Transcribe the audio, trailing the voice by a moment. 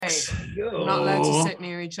X. You're not allowed to sit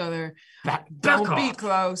near each other. Don't be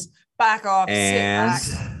close. Back off. And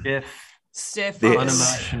sit back. Stiff.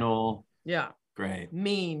 Unemotional. Yeah. Great.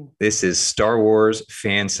 Mean. This is Star Wars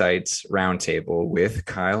Fan Sites Roundtable with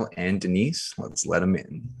Kyle and Denise. Let's let them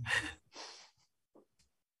in.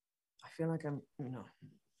 I feel like I'm,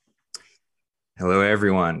 Hello,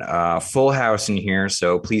 everyone. Full house in here,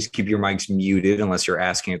 so please keep your mics muted unless you're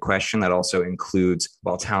asking a question. That also includes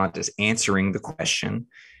while talent is answering the question.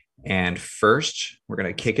 And first, we're going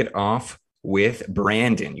to kick it off with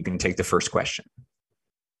Brandon. You can take the first question.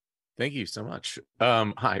 Thank you so much.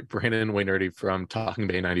 Hi, Brandon Waynerdy from Talking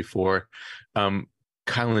Bay 94. Kyle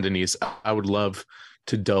and Denise, I would love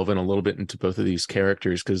to delve in a little bit into both of these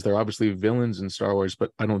characters because they're obviously villains in Star Wars, but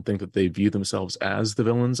I don't think that they view themselves as the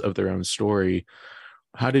villains of their own story.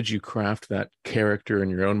 How did you craft that character in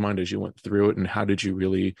your own mind as you went through it, and how did you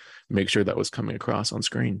really make sure that was coming across on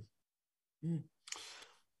screen?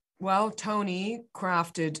 Well, Tony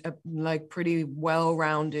crafted pretty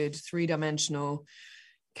well-rounded, three-dimensional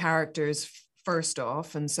characters first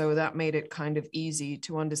off, and so that made it kind of easy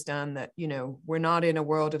to understand that we're not in a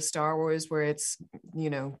world of Star Wars where it's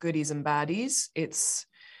goodies and baddies. It's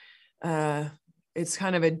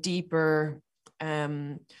kind of a deeper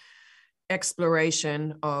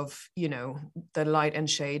exploration of the light and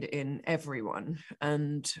shade in everyone,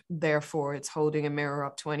 and therefore it's holding a mirror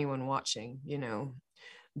up to anyone watching.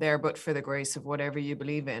 There but for the grace of whatever you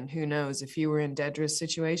believe in. Who knows, if you were in Dedra's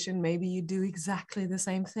situation, maybe you'd do exactly the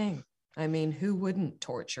same thing. I mean, who wouldn't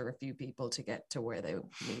torture a few people to get to where they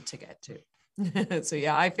need to get to? So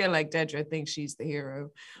yeah, I feel like Dedra thinks she's the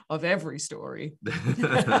hero of every story.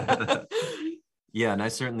 Yeah, and I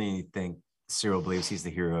certainly think Cyril believes he's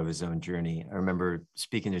the hero of his own journey. I remember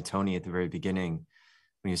speaking to Tony at the very beginning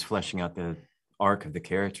when he was fleshing out the arc of the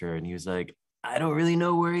character, and he was like, I don't really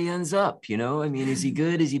know where he ends up, I mean, is he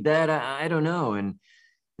good? Is he bad? I don't know. And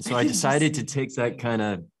so I decided to take that kind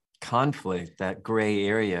of conflict, that gray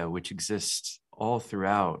area, which exists all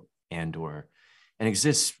throughout Andor and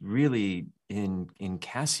exists really in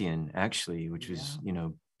Cassian, actually, which was,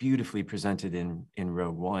 beautifully presented in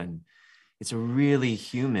Rogue One. It's a really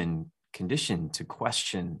human condition to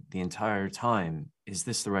question the entire time. Is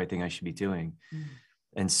this the right thing I should be doing?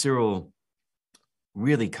 And Cyril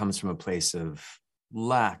really comes from a place of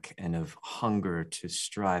lack and of hunger to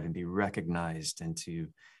strive and be recognized and to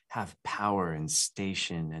have power and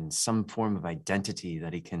station and some form of identity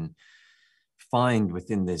that he can find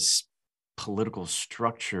within this political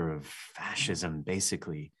structure of fascism,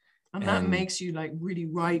 basically. And that makes you really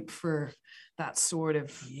ripe for that sort of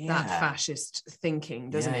that fascist thinking,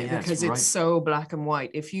 doesn't it? Because it's so black and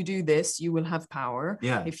white. If you do this, you will have power.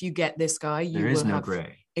 Yeah. If you get this guy, you there will is no have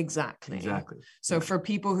gray. Exactly. So Yeah. for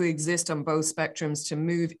people who exist on both spectrums to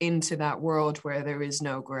move into that world where there is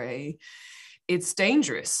no gray, it's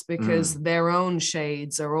dangerous because their own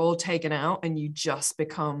shades are all taken out and you just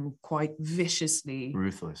become quite viciously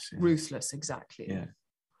Ruthless. Ruthless, exactly. Yeah.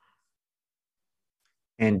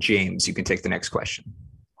 And James, you can take the next question.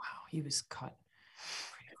 Wow, he was cut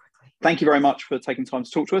pretty quickly. Thank you very much for taking time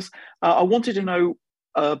to talk to us. I wanted to know,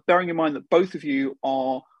 bearing in mind that both of you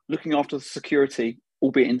are looking after the security,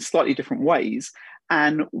 albeit in slightly different ways,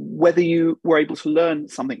 and whether you were able to learn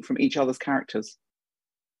something from each other's characters.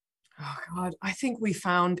 Oh God, I think we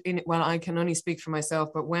found I can only speak for myself,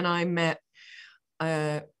 but when I met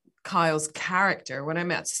Kyle's character, when I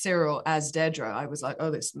met Cyril as Dedra, I was like,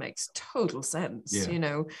 oh, this makes total sense.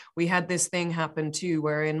 Yeah. We had this thing happen too,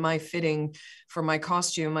 where in my fitting for my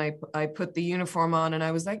costume, I put the uniform on and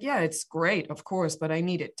I was like, yeah, it's great, of course, but I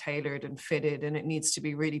need it tailored and fitted and it needs to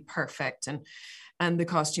be really perfect. And the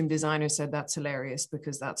costume designer said, that's hilarious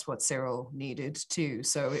because that's what Cyril needed too.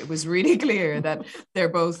 So it was really clear that they're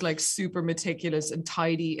both super meticulous and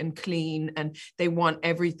tidy and clean and they want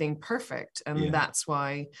everything perfect. And that's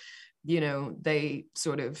why, they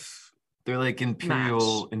sort of... They're like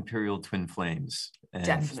imperial twin flames. And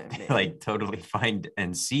definitely. Totally find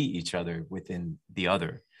and see each other within the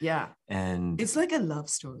other. Yeah. And it's like a love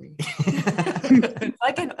story. It's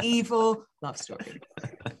like an evil love story.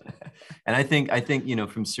 And I think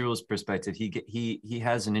from Cyril's perspective, he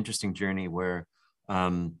has an interesting journey where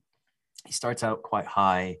he starts out quite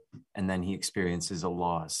high and then he experiences a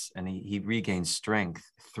loss and he regains strength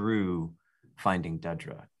through finding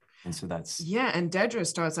Dedra. And so that's and Dedra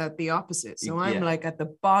starts out the opposite. So I'm at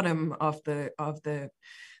the bottom of the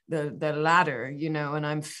ladder, and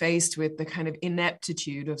I'm faced with the kind of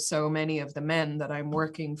ineptitude of so many of the men that I'm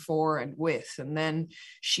working for and with. And then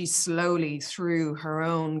she slowly, through her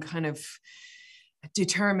own kind of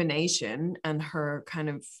determination and her kind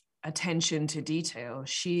of attention to detail,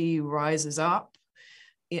 she rises up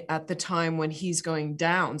at the time when he's going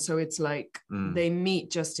down. So it's like they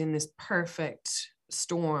meet just in this perfect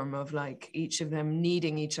storm of like each of them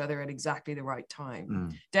needing each other at exactly the right time.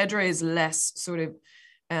 Dedra is less sort of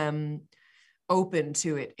open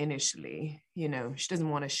to it initially, you know, she doesn't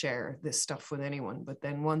want to share this stuff with anyone, but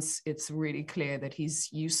then once it's really clear that he's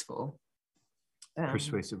useful,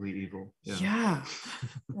 persuasively evil, yeah.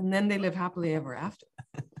 And then they live happily ever after.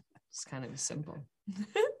 It's kind of simple.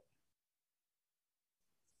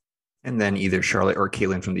 And then either Charlotte or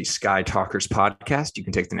Caitlin from the Sky Talkers podcast, you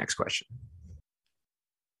can take the next question.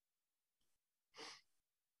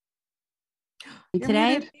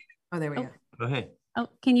 Today? Oh, there we go. Oh, hey. Oh,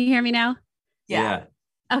 can you hear me now? Yeah.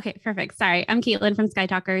 Okay, perfect. Sorry. I'm Caitlin from Sky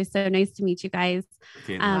Talkers. So nice to meet you guys.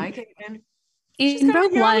 Hi, Caitlin. In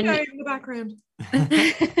Rogue One, in the background.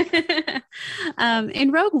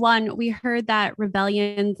 In Rogue One, we heard that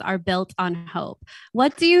rebellions are built on hope.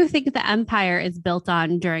 What do you think the Empire is built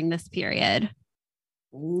on during this period?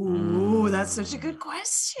 Ooh, that's such a good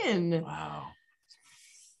question. Wow.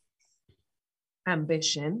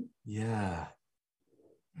 Ambition. Yeah.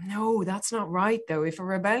 No, that's not right, though. If a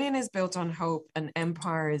rebellion is built on hope, an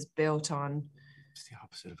empire is built on... It's the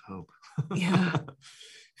opposite of hope. Yeah.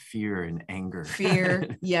 Fear and anger.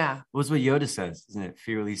 Fear, yeah. Well, it's what Yoda says, isn't it?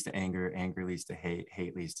 Fear leads to anger, anger leads to hate,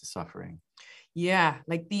 hate leads to suffering. Yeah,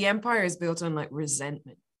 like the empire is built on like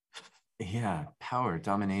resentment. Yeah, power,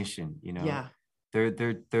 domination, you know. Yeah.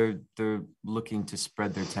 They're looking to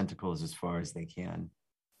spread their tentacles as far as they can.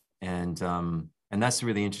 And that's the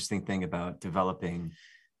really interesting thing about developing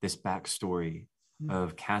this backstory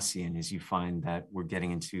of Cassian is you find that we're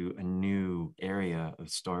getting into a new area of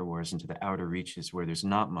Star Wars, into the outer reaches where there's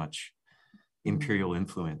not much Imperial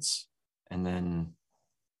influence. And then,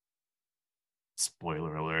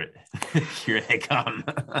 spoiler alert, here they come.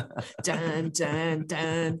 Dun, dun,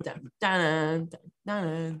 dun, dun, dun, dun,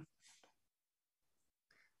 dun.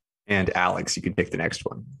 And Alex, you can take the next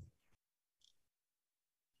one.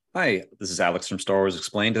 Hi, this is Alex from Star Wars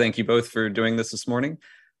Explained. Thank you both for doing this morning.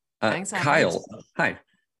 Thanks, Kyle. Hi.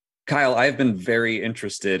 Kyle, I've been very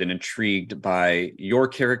interested and intrigued by your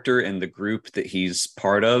character and the group that he's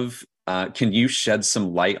part of. Can you shed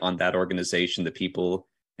some light on that organization, the people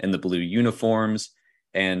in the blue uniforms,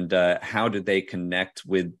 and how did they connect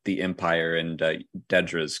with the Empire and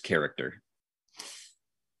Dedra's character?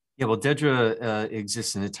 Yeah, well, Dedra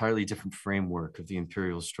exists in an entirely different framework of the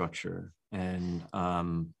Imperial structure. And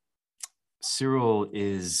Cyril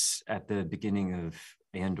is at the beginning of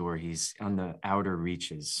Andor. He's on the outer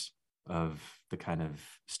reaches of the kind of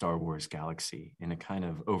Star Wars galaxy in a kind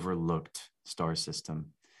of overlooked star system.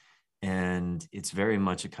 And it's very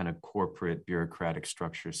much a kind of corporate bureaucratic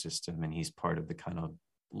structure system. And he's part of the kind of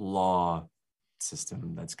law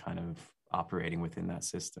system that's kind of operating within that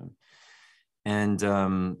system. And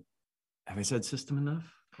have I said system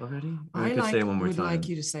enough already? I say it one more time. Like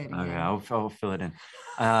you to say it again. Okay, I'll fill it in.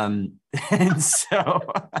 And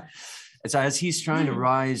so as he's trying to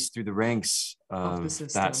rise through the ranks of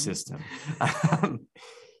that system,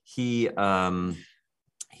 he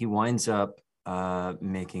winds up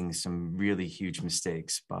making some really huge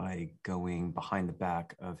mistakes by going behind the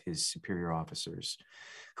back of his superior officers,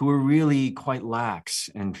 who are really quite lax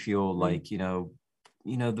and feel like, you know,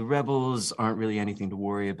 the rebels aren't really anything to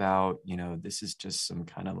worry about. You know, this is just some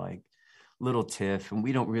kind of like little tiff, and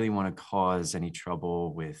we don't really want to cause any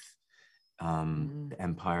trouble with the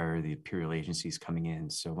Empire, the Imperial agencies coming in.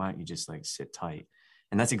 So why don't you just like sit tight?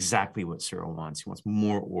 And that's exactly what Cyril wants. He wants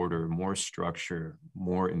more order, more structure,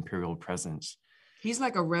 more Imperial presence. He's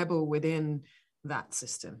like a rebel within that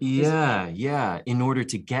system. Yeah. In order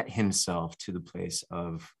to get himself to the place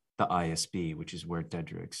of the ISB, which is where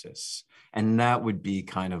Dedra exists. And that would be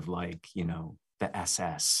kind of like, you know, the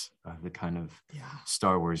SS of the kind of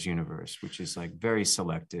Star Wars universe, which is like very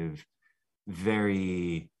selective,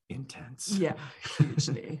 very intense. Yeah,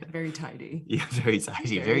 hugely. Very tidy. Yeah, very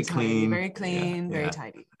tidy, very clean. Very clean, very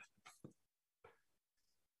tidy.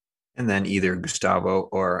 And then either Gustavo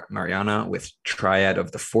or Mariana with Triad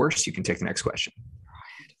of the Force. You can take the next question.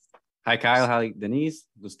 Hi, Kyle. Hi, Denise.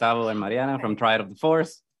 Gustavo and Mariana from Triad of the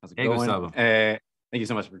Force. How's it going? Gustavo. Thank you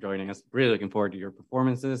so much for joining us. Really looking forward to your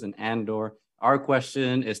performances in Andor. Our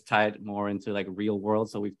question is tied more into like real world.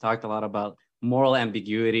 So we've talked a lot about moral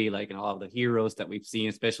ambiguity, like in all of the heroes that we've seen,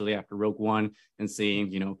 especially after Rogue One, and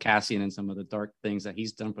seeing, you know, Cassian and some of the dark things that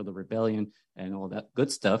he's done for the rebellion and all that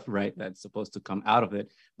good stuff, right? That's supposed to come out of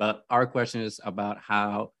it. But our question is about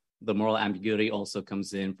how the moral ambiguity also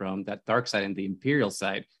comes in from that dark side and the Imperial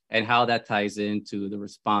side, and how that ties into the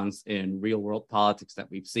response in real world politics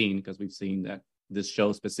that we've seen, because we've seen that this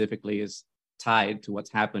show specifically is tied to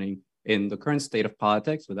what's happening in the current state of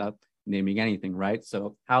politics without naming anything, right?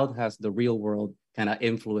 So how has the real world kind of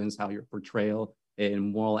influenced how your portrayal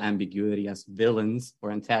in moral ambiguity as villains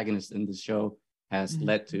or antagonists in the show has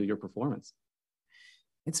led to your performance?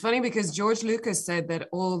 It's funny because George Lucas said that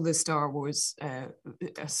all the Star Wars,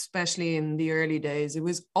 especially in the early days, it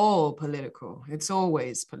was all political. It's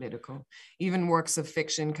always political. Even works of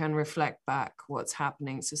fiction can reflect back what's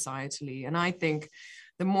happening societally. And I think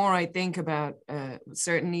the more I think about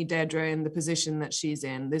certainly Dedra in the position that she's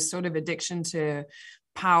in, this sort of addiction to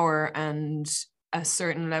power and a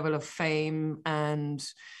certain level of fame and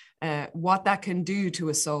what that can do to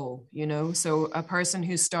a soul, you know? So a person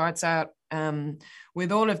who starts out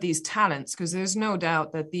with all of these talents, because there's no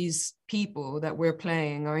doubt that these people that we're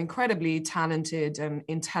playing are incredibly talented and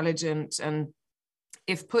intelligent, and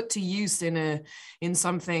if put to use in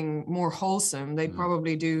something more wholesome, they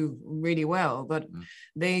probably do really well, but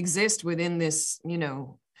they exist within this, you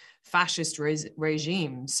know, fascist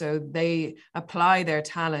regime. So they apply their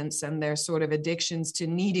talents and their sort of addictions to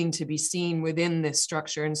needing to be seen within this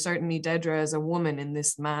structure. And certainly Dedra, as a woman in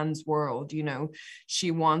this man's world, you know,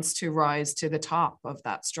 she wants to rise to the top of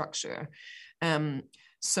that structure.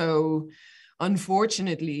 So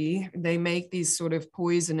unfortunately, they make these sort of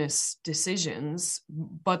poisonous decisions,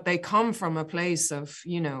 but they come from a place of,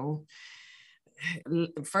 you know,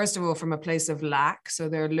 first of all, from a place of lack. So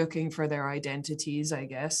they're looking for their identities, I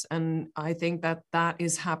guess. And I think that that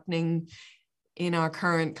is happening in our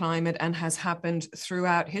current climate and has happened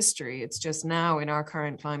throughout history. It's just now in our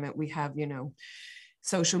current climate, we have, you know,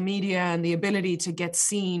 social media and the ability to get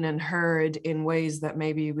seen and heard in ways that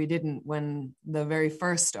maybe we didn't when the very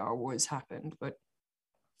first Star Wars happened. But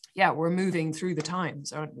yeah, we're moving through the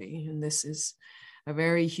times, aren't we? And this is a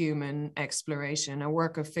very human exploration, a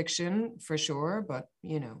work of fiction for sure, but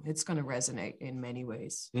you know, it's going to resonate in many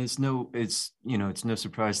ways. It's no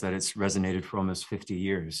surprise that it's resonated for almost 50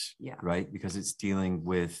 years, yeah, right? Because it's dealing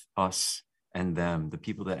with us and them, the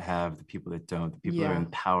people that have, the people that don't, the people that are in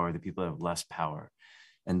power, the people that have less power,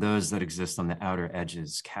 and those that exist on the outer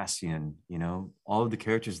edges. Cassian, you know, all of the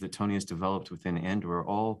characters that Tony has developed within Andor are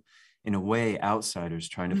all, in a way, outsiders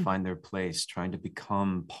trying to find their place, trying to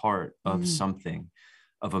become part of something,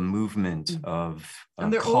 of a movement, of a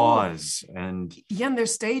cause. And they're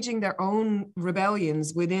staging their own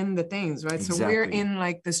rebellions within the things, right? Exactly. So we're in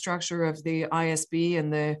like the structure of the ISB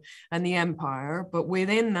and the Empire, but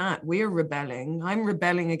within that, we're rebelling. I'm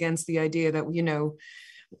rebelling against the idea that, you know,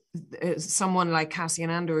 someone like Cassian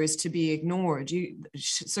Andor is to be ignored.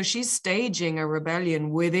 So she's staging a rebellion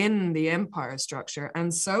within the Empire structure,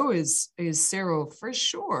 and so is Cyril for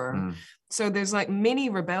sure. So there's like mini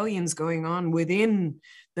rebellions going on within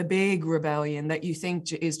the big rebellion that you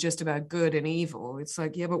think is just about good and evil. It's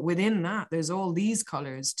like, yeah, but within that, there's all these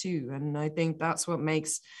colors too. And I think that's what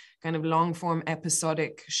makes kind of long form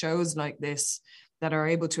episodic shows like this that are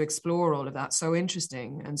able to explore all of that so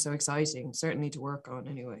interesting and so exciting, certainly to work on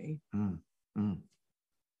anyway. And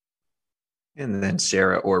then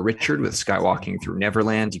Sarah or Richard with Skywalking Through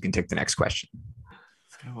Neverland. You can take the next question.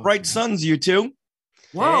 Bright Suns, you two.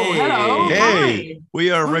 Whoa, hello. Hey, Hi.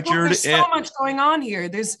 we are Richard. There's so much going on here.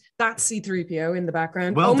 There's that C-3PO in the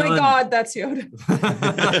background. Well my done. God, that's Yoda.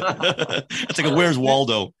 It's like, where's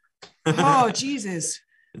Waldo? Oh, Jesus.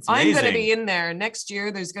 it's I'm going to amazing. be in there. Next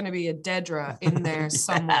year, there's going to be a Dedra in there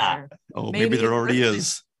somewhere. Oh, maybe there already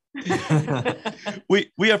is. Yeah.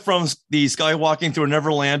 We are from the Skywalking Through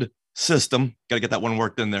Neverland system. Got to get that one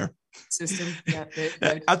worked in there. System. Yeah,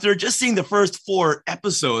 good. After just seeing the first 4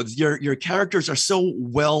 episodes, your characters are so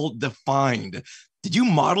well defined. Did you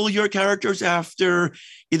model your characters after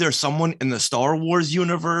either someone in the Star Wars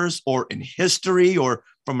universe or in history or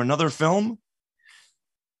from another film?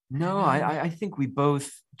 No, I think we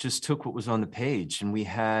both just took what was on the page, and we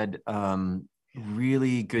had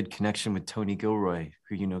really good connection with Tony Gilroy,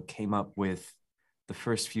 who, you know, came up with the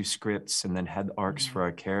first few scripts and then had the arcs for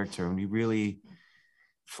our character, and we really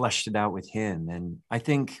fleshed it out with him. And I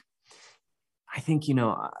think, you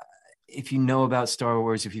know, if you know about Star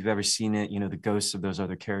Wars, if you've ever seen it, you know, the ghosts of those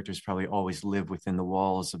other characters probably always live within the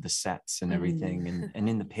walls of the sets and everything and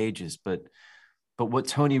in the pages. But what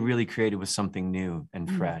Tony really created was something new and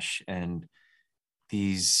fresh. And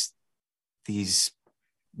these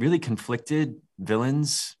really conflicted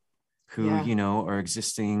villains who, you know, are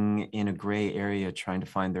existing in a gray area trying to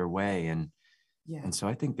find their way. And so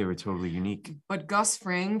I think they were totally unique. But Gus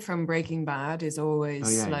Fring from Breaking Bad is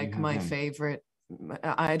always like my favorite.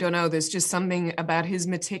 I don't know. There's just something about his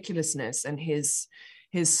meticulousness and his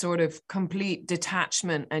sort of complete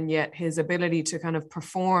detachment, and yet his ability to kind of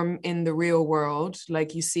perform in the real world.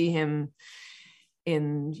 Like you see him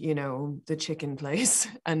in, you know, the chicken place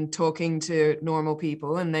and talking to normal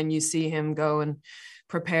people, and then you see him go and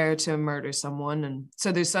prepare to murder someone. And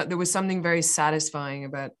so there was something very satisfying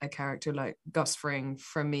about a character like Gus Fring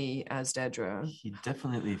for me as Dedra. He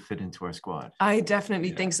definitely fit into our squad. I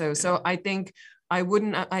definitely think so. So I think I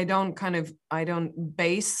don't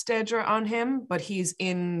base Dedra on him, but he's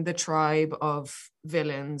in the tribe of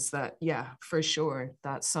villains that, yeah, for sure,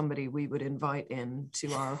 that's somebody we would invite in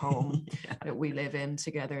to our home that we live in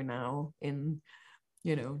together now in,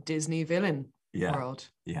 you know, Disney villain world.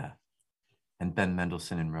 Yeah. And Ben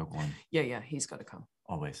Mendelsohn in Rogue One. Yeah, he's got to come.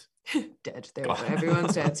 Always. Dead. There we go.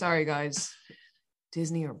 Everyone's dead. Sorry, guys.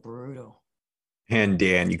 Disney are brutal. And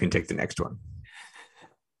Dan, you can take the next one.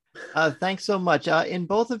 Thanks so much. In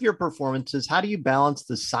both of your performances, how do you balance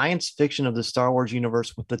the science fiction of the Star Wars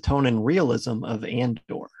universe with the tone and realism of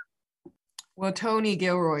Andor? Well, Tony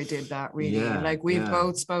Gilroy did that really. Like we've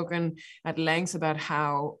both spoken at length about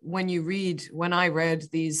how when I read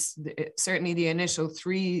these, certainly the initial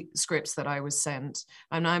 3 scripts that I was sent,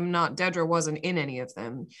 and Dedra wasn't in any of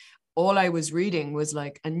them. All I was reading was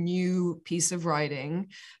like a new piece of writing,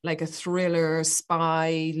 like a thriller,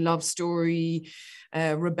 spy, love story,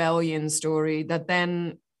 rebellion story that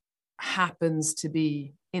then happens to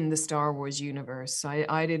be in the Star Wars universe.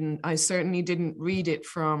 I certainly didn't read it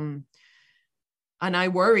from, and I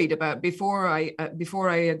worried about before I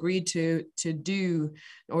agreed to do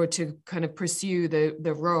or to kind of pursue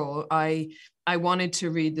the role. I wanted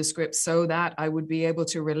to read the script so that I would be able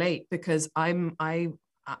to relate, because I'm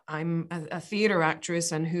a theater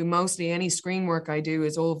actress, and who mostly any screen work I do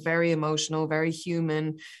is all very emotional, very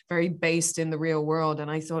human, very based in the real world.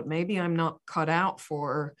 And I thought maybe I'm not cut out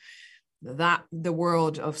for the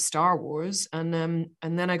world of Star Wars. And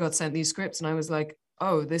then I got sent these scripts, and I was like,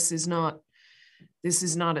 oh, this is not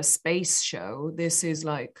a space show. This is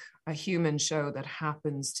like a human show that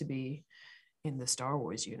happens to be in the Star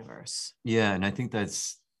Wars universe. Yeah, and I think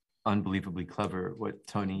that's unbelievably clever what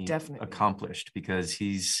Tony accomplished, because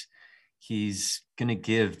he's going to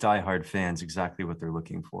give diehard fans exactly what they're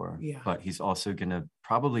looking for. Yeah. But he's also going to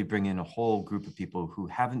probably bring in a whole group of people who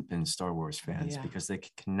haven't been Star Wars fans, because they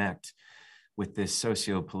can connect with this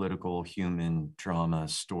socio-political human drama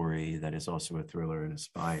story that is also a thriller and a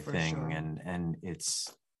spy thing. Sure. And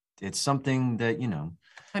it's something that, you know,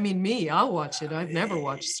 I mean, I'll watch it. I've never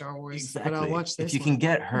watched Star Wars, but I'll watch this. If you can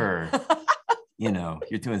get her, you know,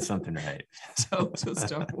 you're doing something right. So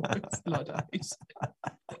Star Wars, Luddites.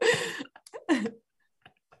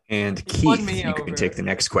 And Keith, you can take the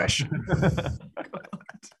next question.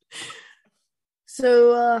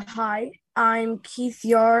 So, hi, I'm Keith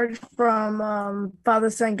Yard from Father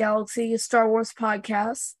Son Galaxy, a Star Wars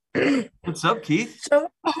podcast. What's up, Keith?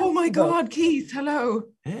 Oh my God, Keith, hello.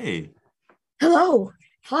 Hey. Hello.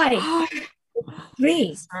 Hi.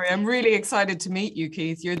 Me. Sorry, I'm really excited to meet you,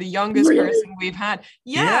 Keith. You're the youngest person we've had.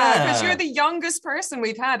 Yeah, because you're the youngest person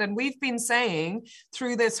we've had. And we've been saying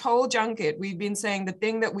through this whole junket, we've been saying the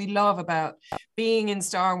thing that we love about being in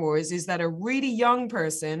Star Wars is that a really young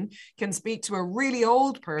person can speak to a really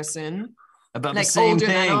old person about like the same older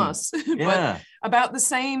thing. than us, but about the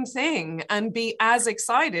same thing and be as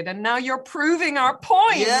excited. And now you're proving our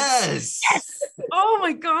point. Yes. Oh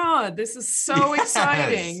my God, this is so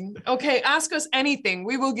exciting. Okay, ask us anything.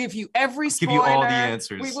 We will give you every spoiler. Give you all the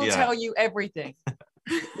answers. We will tell you everything.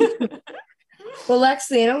 Well,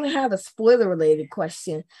 actually, I don't have a spoiler-related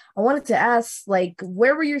question. I wanted to ask, like,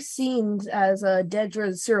 where were your scenes as Dedra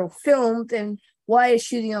and Cyril filmed, and why is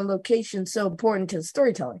shooting on location so important to the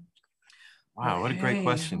storytelling? Wow, what a great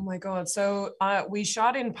question. Oh my God. So we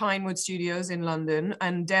shot in Pinewood Studios in London,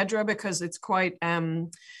 and Dedra, because it's quite,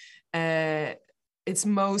 it's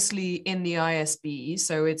mostly in the ISB.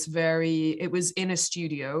 So it was in a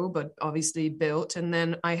studio, but obviously built. And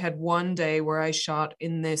then I had one day where I shot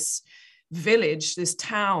in this village, this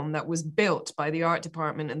town that was built by the art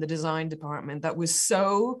department and the design department that was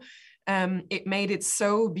so it made it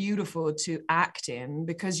so beautiful to act in,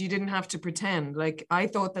 because you didn't have to pretend. Like, I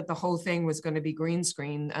thought that the whole thing was going to be green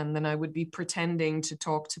screen, and then I would be pretending to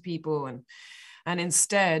talk to people, and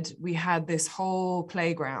instead we had this whole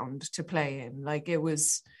playground to play in. Like, it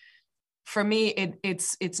was, for me,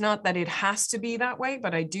 it's not that it has to be that way,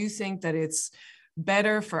 but I do think that it's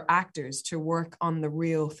better for actors to work on the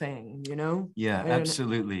real thing, you know? Yeah,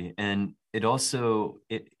 absolutely. And it also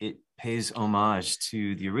it pays homage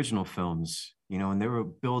to the original films, you know, and they were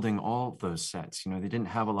building all those sets, you know, they didn't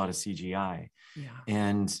have a lot of CGI. Yeah.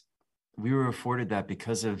 And we were afforded that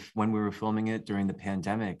because of when we were filming it during the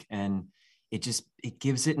pandemic. And it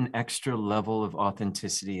gives it an extra level of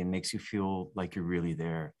authenticity and makes you feel like you're really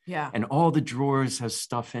there. Yeah. And all the drawers have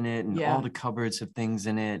stuff in it, and Yeah. all the cupboards have things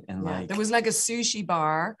in it. And Yeah, like there was like a sushi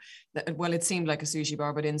bar that, well, it seemed like a sushi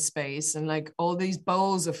bar, but in space, and like all these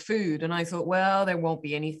bowls of food. And I thought, well, there won't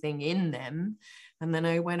be anything in them. And then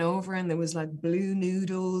I went over and there was like blue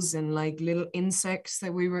noodles and like little insects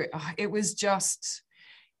that it was just,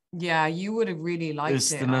 yeah, you would have really liked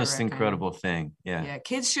it's it. the I most reckon. incredible thing. Yeah. Yeah,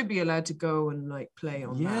 kids should be allowed to go and like play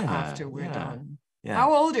on that after we're done. Yeah.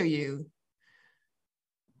 How old are you?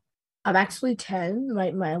 I'm actually 10,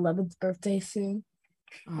 my 11th birthday soon.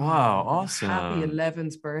 Wow, Oh, awesome. Happy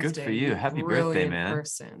 11th birthday. Good for you. Happy birthday, Brilliant man.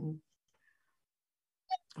 Person.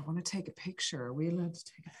 I want to take a picture. Are we allowed to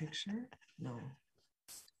take a picture? No.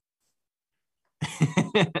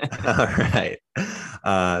 All right.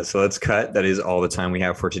 So let's cut. That is all the time we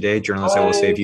have for today. Journalists, I will save you.